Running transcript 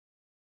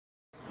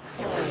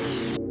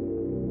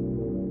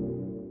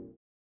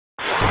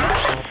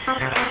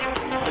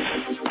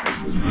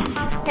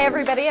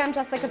everybody, I'm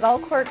Jessica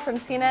Dalcourt from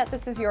CNET.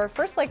 This is your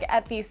first look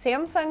at the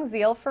Samsung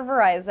Zeal for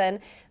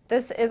Verizon.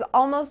 This is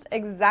almost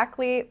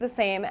exactly the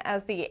same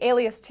as the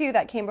Alias 2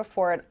 that came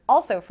before it,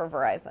 also for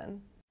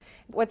Verizon.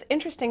 What's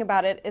interesting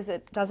about it is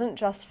it doesn't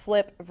just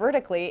flip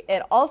vertically,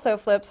 it also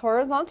flips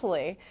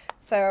horizontally.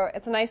 So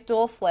it's a nice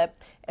dual flip.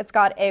 It's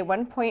got a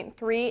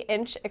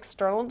 1.3-inch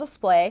external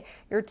display,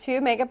 your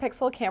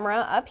 2-megapixel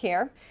camera up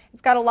here.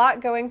 It's got a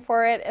lot going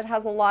for it. It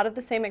has a lot of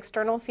the same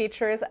external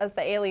features as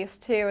the Alias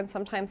 2, and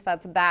sometimes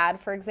that's bad.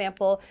 For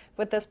example,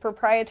 with this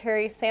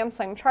proprietary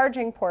Samsung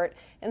charging port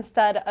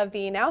instead of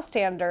the now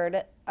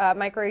standard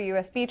micro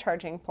USB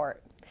charging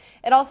port.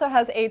 It also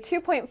has a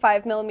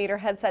 2.5mm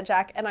headset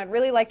jack, and I'd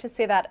really like to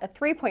see that a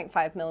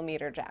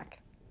 3.5mm jack.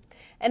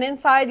 And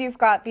inside you've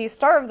got the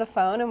star of the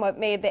phone and what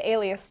made the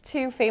Alias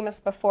 2 famous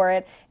before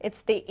it.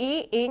 It's the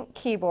e-ink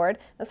keyboard.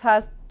 This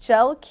has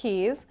gel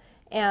keys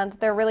and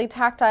they're really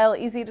tactile,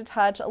 easy to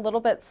touch, a little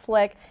bit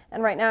slick,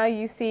 and right now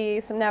you see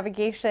some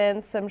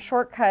navigation, some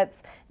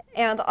shortcuts,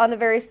 and on the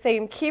very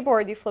same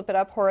keyboard you flip it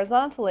up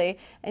horizontally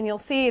and you'll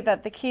see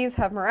that the keys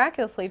have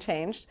miraculously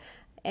changed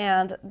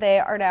and they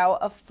are now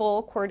a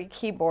full QWERTY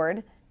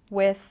keyboard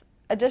with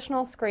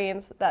additional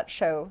screens that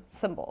show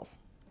symbols.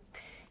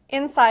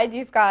 Inside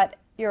you've got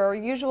your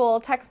usual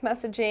text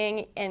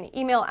messaging and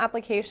email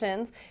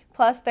applications,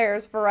 plus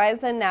there's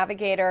Verizon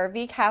Navigator,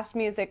 VCast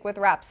Music with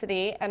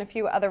Rhapsody, and a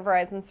few other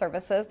Verizon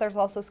services. There's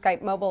also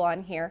Skype Mobile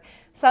on here.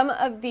 Some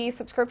of the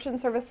subscription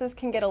services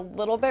can get a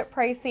little bit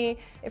pricey.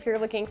 If you're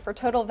looking for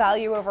total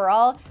value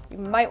overall, you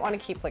might want to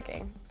keep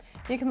looking.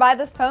 You can buy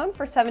this phone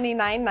for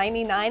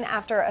 $79.99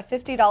 after a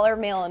 $50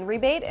 mail-in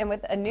rebate and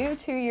with a new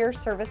 2-year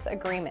service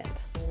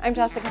agreement. I'm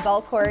Jessica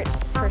Dalcourt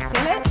for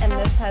CNET, and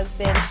this has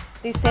been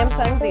the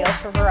Samsung Zeal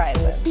for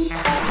Verizon.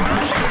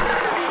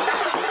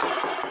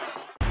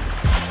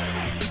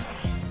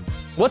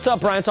 What's up,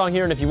 Brian Tong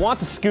here, and if you want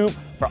the scoop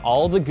for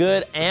all the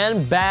good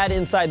and bad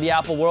inside the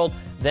Apple world,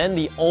 then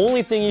the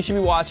only thing you should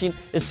be watching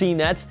is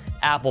CNET's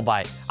Apple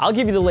Byte. I'll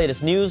give you the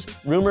latest news,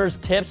 rumors,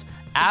 tips,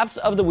 apps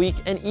of the week,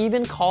 and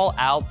even call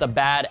out the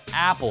bad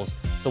apples.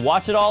 So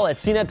watch it all at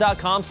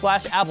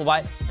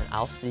cnet.com/AppleByte, and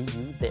I'll see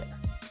you there.